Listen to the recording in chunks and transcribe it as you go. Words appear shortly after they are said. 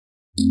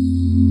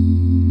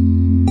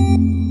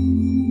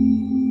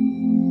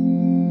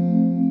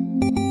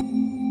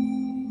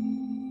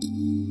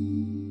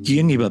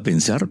¿Quién iba a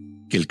pensar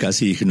que el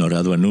casi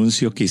ignorado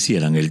anuncio que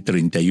hicieran el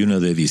 31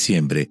 de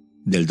diciembre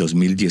del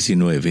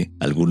 2019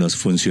 algunos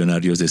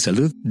funcionarios de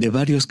salud de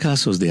varios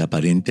casos de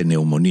aparente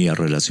neumonía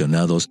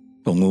relacionados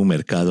con un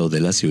mercado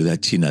de la ciudad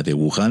china de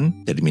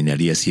Wuhan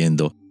terminaría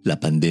siendo la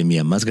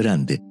pandemia más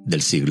grande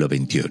del siglo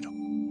XXI?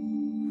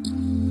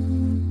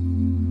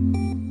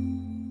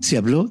 Se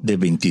habló de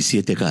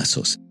 27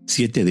 casos,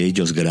 7 de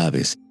ellos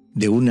graves,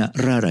 de una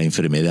rara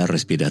enfermedad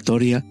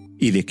respiratoria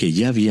y de que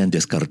ya habían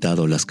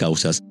descartado las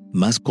causas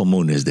más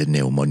comunes de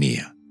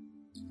neumonía.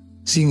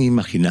 Sin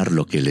imaginar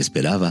lo que le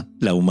esperaba,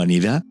 la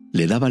humanidad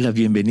le daba la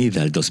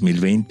bienvenida al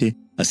 2020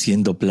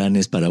 haciendo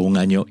planes para un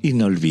año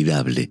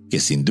inolvidable, que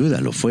sin duda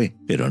lo fue,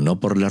 pero no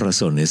por las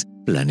razones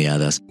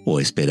planeadas o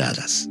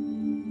esperadas.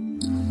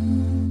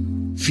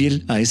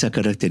 Fiel a esa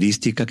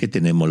característica que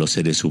tenemos los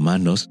seres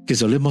humanos, que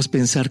solemos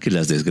pensar que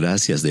las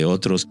desgracias de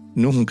otros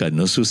nunca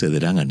nos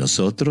sucederán a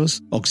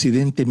nosotros,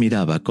 Occidente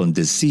miraba con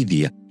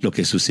desidia lo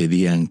que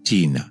sucedía en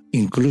China,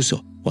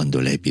 incluso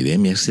cuando la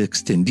epidemia se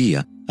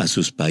extendía a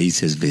sus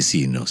países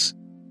vecinos.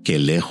 Qué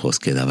lejos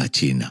quedaba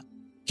China,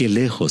 qué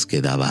lejos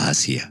quedaba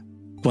Asia.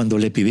 Cuando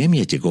la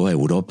epidemia llegó a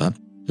Europa,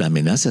 la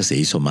amenaza se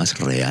hizo más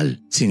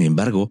real. Sin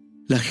embargo,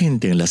 la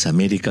gente en las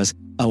Américas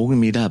aún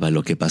miraba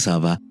lo que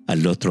pasaba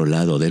al otro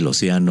lado del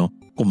océano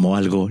como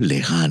algo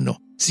lejano,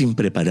 sin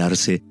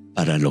prepararse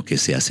para lo que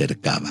se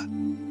acercaba.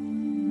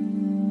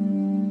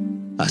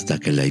 Hasta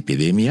que la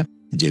epidemia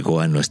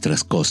llegó a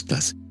nuestras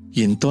costas,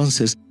 y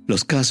entonces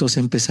los casos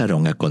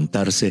empezaron a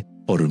contarse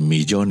por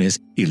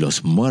millones y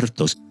los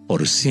muertos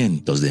por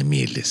cientos de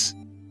miles.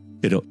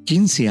 Pero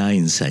 ¿quién se ha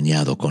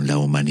ensañado con la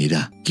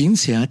humanidad? ¿Quién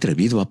se ha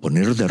atrevido a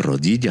poner de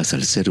rodillas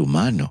al ser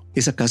humano?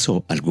 ¿Es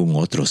acaso algún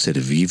otro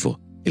ser vivo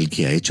el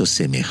que ha hecho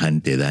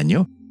semejante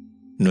daño?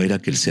 ¿No era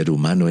que el ser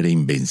humano era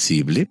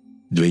invencible,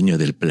 dueño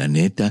del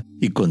planeta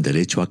y con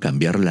derecho a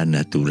cambiar la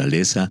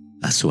naturaleza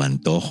a su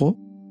antojo?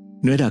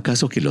 ¿No era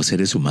acaso que los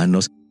seres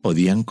humanos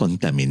podían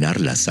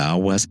contaminar las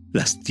aguas,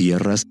 las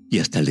tierras y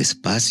hasta el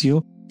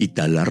espacio y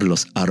talar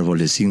los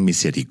árboles sin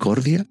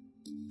misericordia?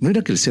 ¿No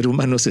era que el ser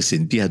humano se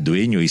sentía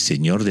dueño y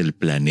señor del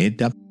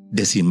planeta,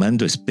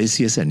 decimando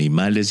especies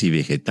animales y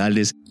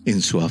vegetales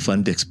en su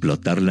afán de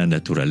explotar la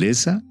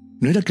naturaleza?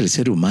 ¿No era que el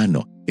ser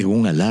humano, en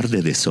un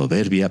alarde de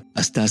soberbia,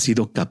 hasta ha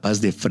sido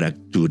capaz de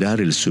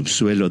fracturar el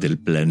subsuelo del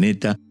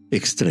planeta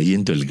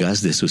extrayendo el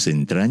gas de sus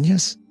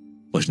entrañas?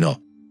 Pues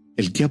no,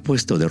 el que ha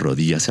puesto de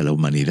rodillas a la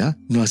humanidad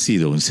no ha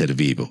sido un ser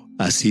vivo,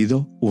 ha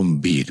sido un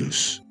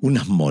virus,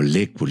 una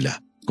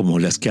molécula, como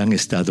las que han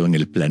estado en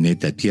el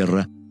planeta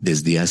Tierra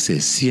desde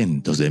hace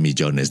cientos de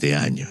millones de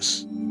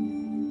años.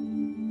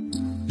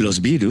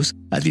 Los virus,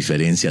 a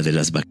diferencia de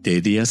las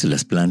bacterias,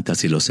 las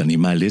plantas y los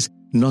animales,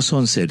 no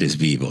son seres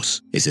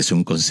vivos. Ese es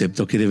un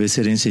concepto que debe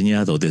ser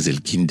enseñado desde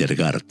el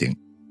kindergarten.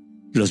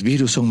 Los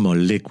virus son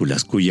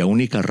moléculas cuya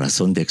única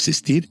razón de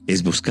existir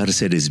es buscar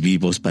seres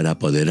vivos para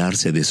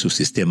apoderarse de su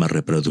sistema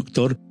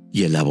reproductor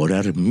y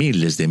elaborar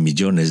miles de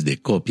millones de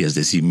copias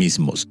de sí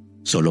mismos,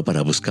 solo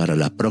para buscar a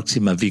la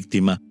próxima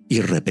víctima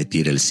y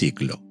repetir el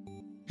ciclo.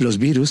 Los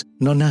virus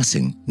no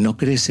nacen, no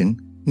crecen,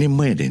 ni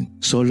mueren,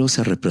 solo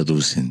se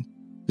reproducen.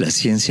 La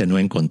ciencia no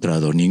ha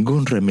encontrado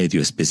ningún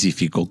remedio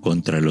específico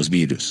contra los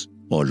virus.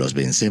 O los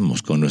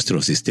vencemos con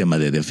nuestro sistema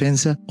de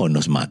defensa o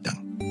nos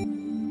matan.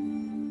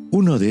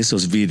 Uno de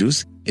esos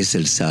virus es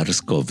el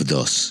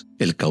SARS-CoV-2,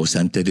 el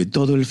causante de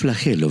todo el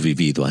flagelo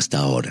vivido hasta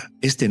ahora.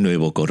 Este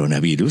nuevo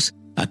coronavirus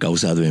ha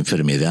causado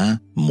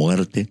enfermedad,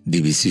 muerte,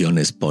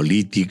 divisiones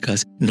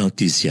políticas,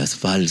 noticias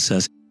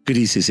falsas,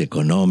 crisis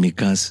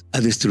económicas,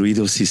 ha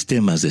destruido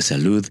sistemas de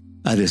salud,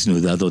 ha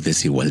desnudado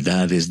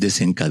desigualdades,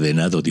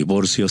 desencadenado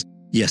divorcios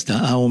y hasta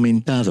ha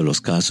aumentado los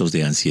casos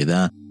de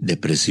ansiedad,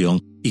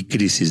 depresión y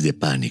crisis de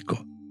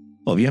pánico.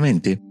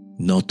 Obviamente,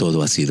 no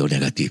todo ha sido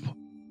negativo.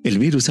 El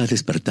virus ha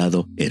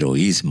despertado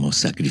heroísmo,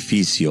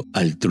 sacrificio,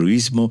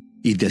 altruismo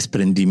y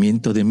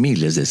desprendimiento de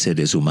miles de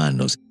seres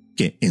humanos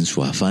que, en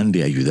su afán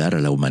de ayudar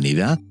a la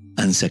humanidad,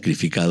 han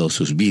sacrificado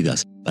sus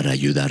vidas para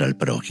ayudar al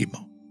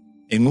prójimo.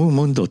 En un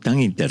mundo tan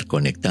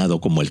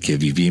interconectado como el que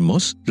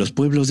vivimos, los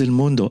pueblos del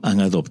mundo han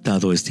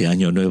adoptado este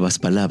año nuevas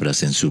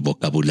palabras en su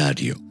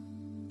vocabulario.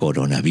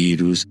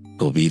 Coronavirus,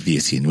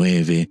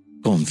 COVID-19,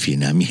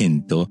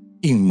 confinamiento,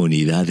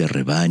 inmunidad de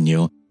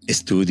rebaño,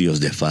 estudios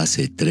de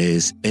fase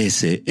 3,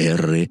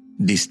 PCR,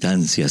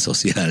 distancia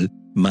social,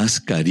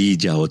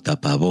 mascarilla o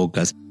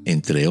tapabocas,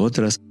 entre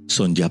otras,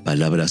 son ya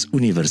palabras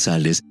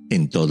universales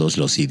en todos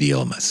los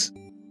idiomas.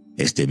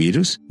 Este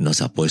virus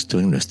nos ha puesto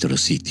en nuestro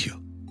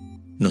sitio.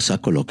 Nos ha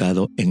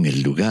colocado en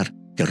el lugar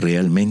que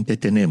realmente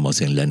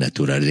tenemos en la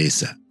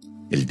naturaleza,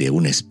 el de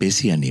una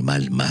especie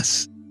animal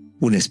más.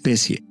 Una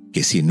especie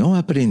que si no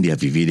aprende a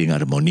vivir en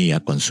armonía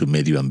con su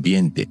medio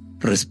ambiente,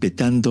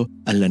 respetando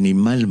al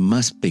animal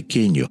más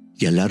pequeño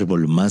y al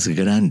árbol más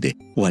grande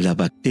o a la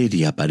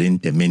bacteria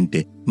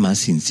aparentemente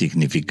más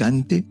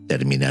insignificante,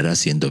 terminará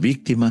siendo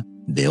víctima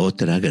de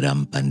otra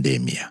gran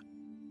pandemia,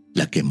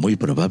 la que muy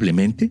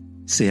probablemente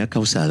sea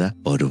causada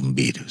por un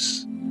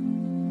virus.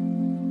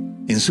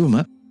 En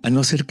suma, a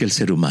no ser que el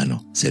ser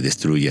humano se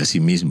destruya a sí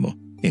mismo,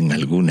 en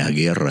alguna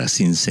guerra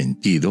sin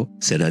sentido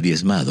será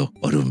diezmado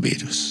por un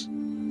virus.